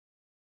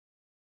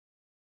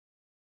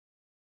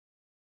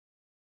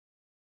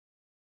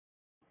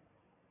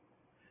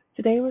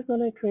Today we're going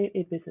to create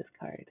a business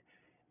card.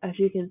 As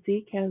you can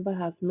see, Canva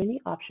has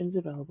many options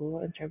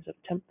available in terms of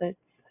templates,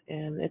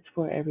 and it's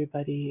for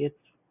everybody.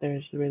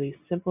 There's really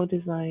simple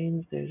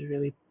designs, there's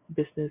really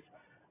business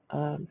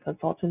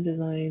consultant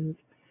designs,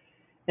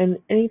 and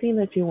anything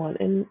that you want.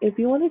 And if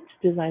you wanted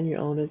to design your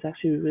own, it's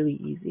actually really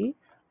easy.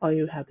 All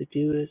you have to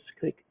do is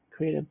click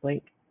create a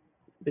blank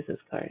business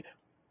card.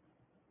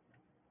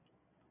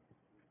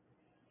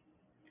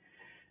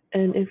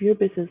 And if your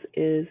business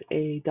is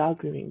a dog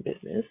grooming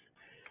business,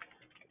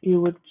 you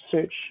would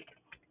search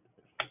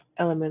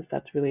elements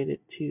that's related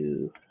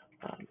to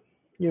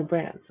your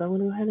brand. So I'm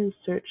going to go ahead and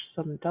search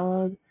some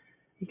dog.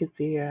 You can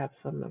see here I have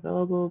some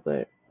available,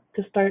 but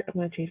to start, I'm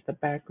going to change the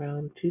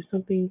background to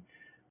something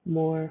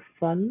more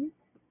fun.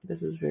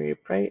 This is very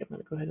bright. I'm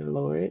going to go ahead and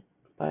lower it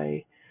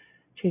by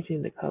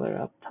changing the color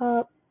up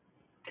top.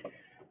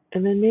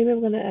 And then maybe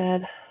I'm going to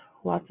add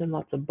lots and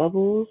lots of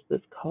bubbles.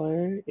 This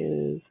color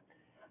is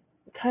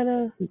kind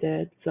of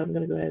dead, so I'm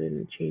going to go ahead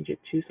and change it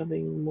to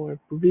something more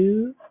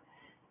blue.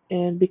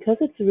 And because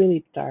it's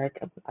really dark,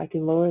 I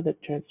can lower the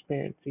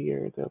transparency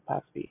or the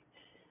opacity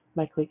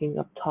by clicking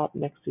up top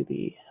next to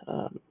the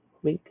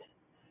link,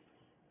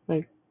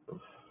 by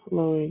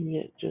lowering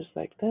it just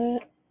like that.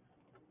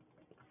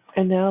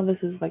 And now this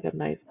is like a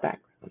nice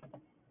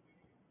background.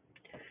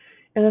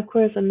 And of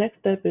course, the next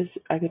step is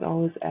I can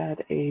always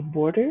add a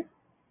border.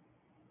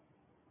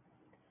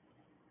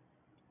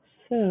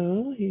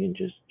 So you can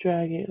just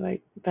drag it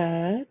like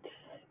that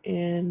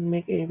and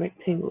make a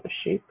rectangular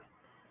shape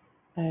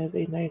as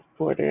a nice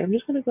border. I'm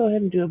just going to go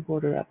ahead and do a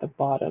border at the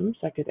bottom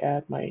so I could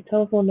add my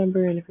telephone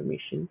number and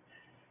information.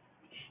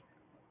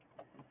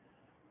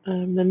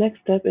 The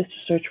next step is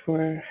to search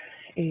for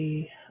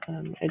a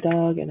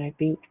dog, and I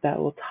think that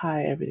will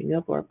tie everything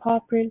up, or a paw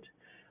print,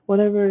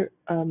 whatever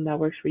that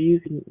works for you. You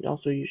can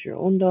also use your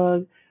own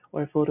dog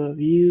or a photo of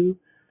you.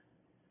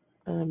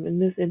 In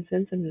this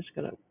instance, I'm just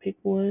gonna pick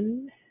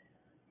one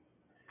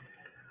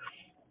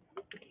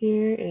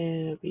here,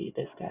 and it'll be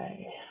this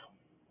guy.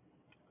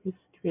 He's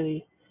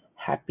really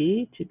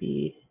happy to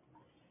be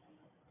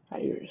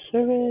at your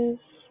service,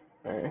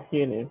 or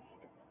you're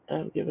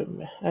gonna give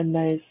him a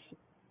nice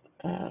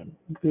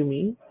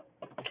grooming.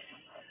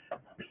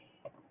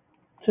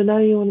 So now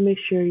you want to make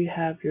sure you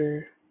have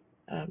your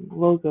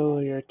logo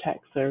or your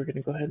text. So we're going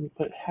to go ahead and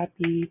put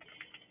happy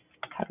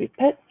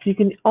pets. You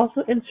can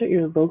also insert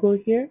your logo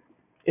here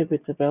if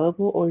it's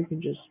available, or you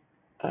can just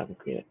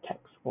create a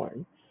text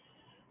form.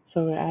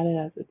 So we're add it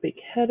as a big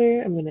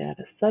header. I'm going to add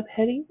a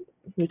subheading,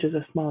 which is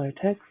a smaller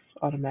text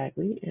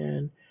automatically,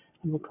 and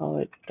I'm going to call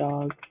it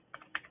dog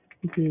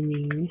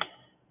grooming,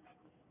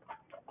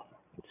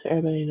 so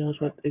everybody knows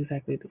what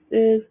exactly this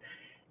is.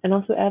 And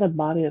also add a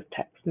body of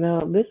text. Now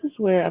this is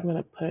where I'm going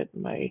to put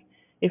my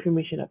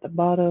information at the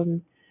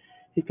bottom.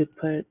 You could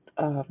put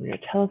your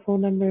telephone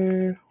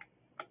number,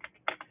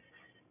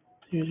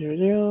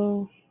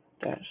 000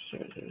 dash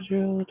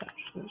 000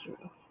 dash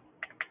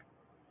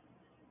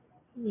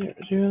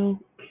 00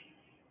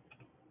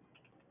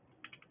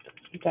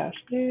 dash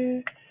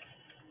there.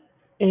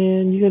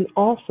 And you can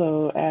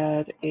also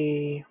add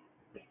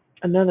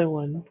another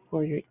one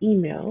for your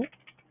email.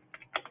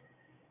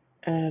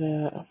 Add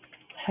a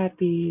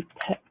happy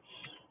pets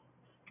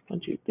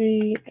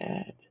 123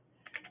 at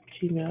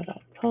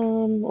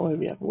gmail.com, or if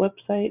you have a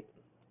website,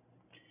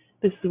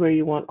 this is where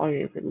you want all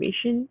your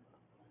information.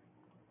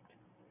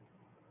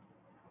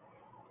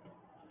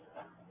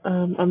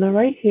 On the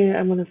right here,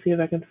 I'm going to see if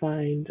I can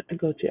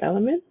go to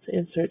elements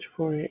and search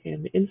for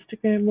an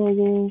Instagram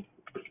logo.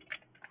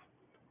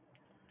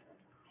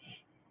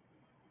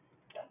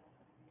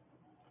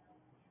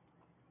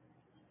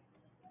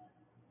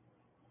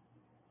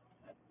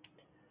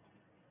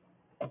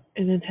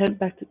 And then head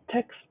back to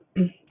text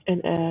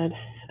and add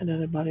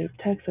another body of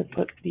text. I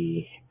put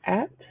the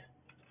at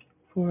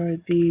for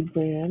the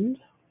brand.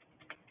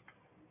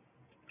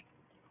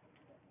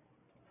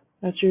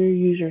 That's your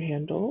user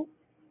handle.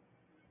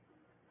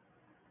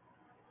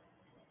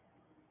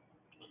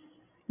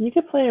 You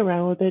can play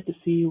around with it to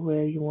see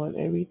where you want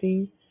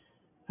everything.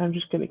 I'm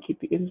just going to keep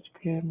the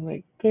Instagram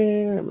right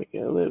there and make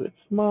it a little bit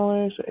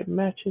smaller so it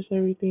matches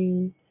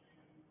everything.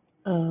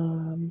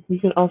 You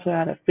can also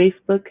add a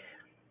Facebook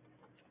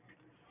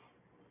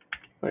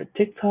or a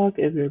TikTok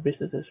if your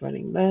business is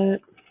running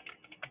that.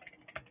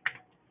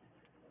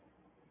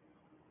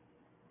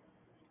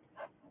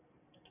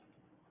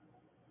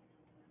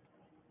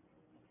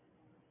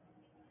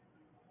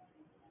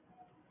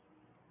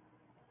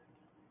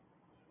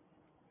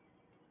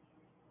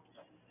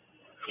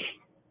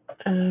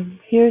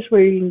 Here's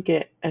where you can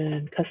get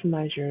and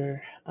customize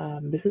your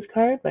business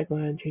card by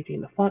going and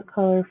changing the font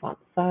color, font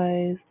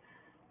size,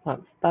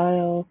 font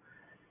style.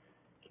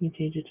 You can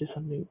change it to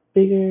something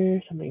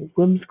bigger, something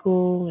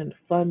whimsical and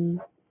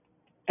fun.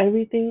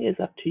 Everything is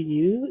up to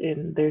you,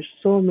 and there's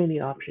so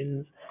many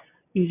options.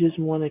 You just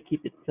want to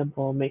keep it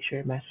simple, make sure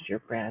it matches your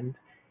brand,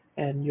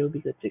 and you'll be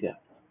good to go.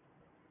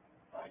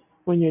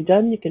 When you're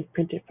done, you can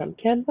print it from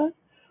Canva,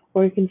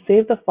 or you can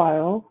save the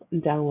file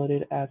and download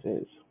it as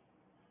is.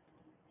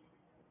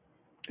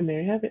 And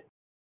there you have it.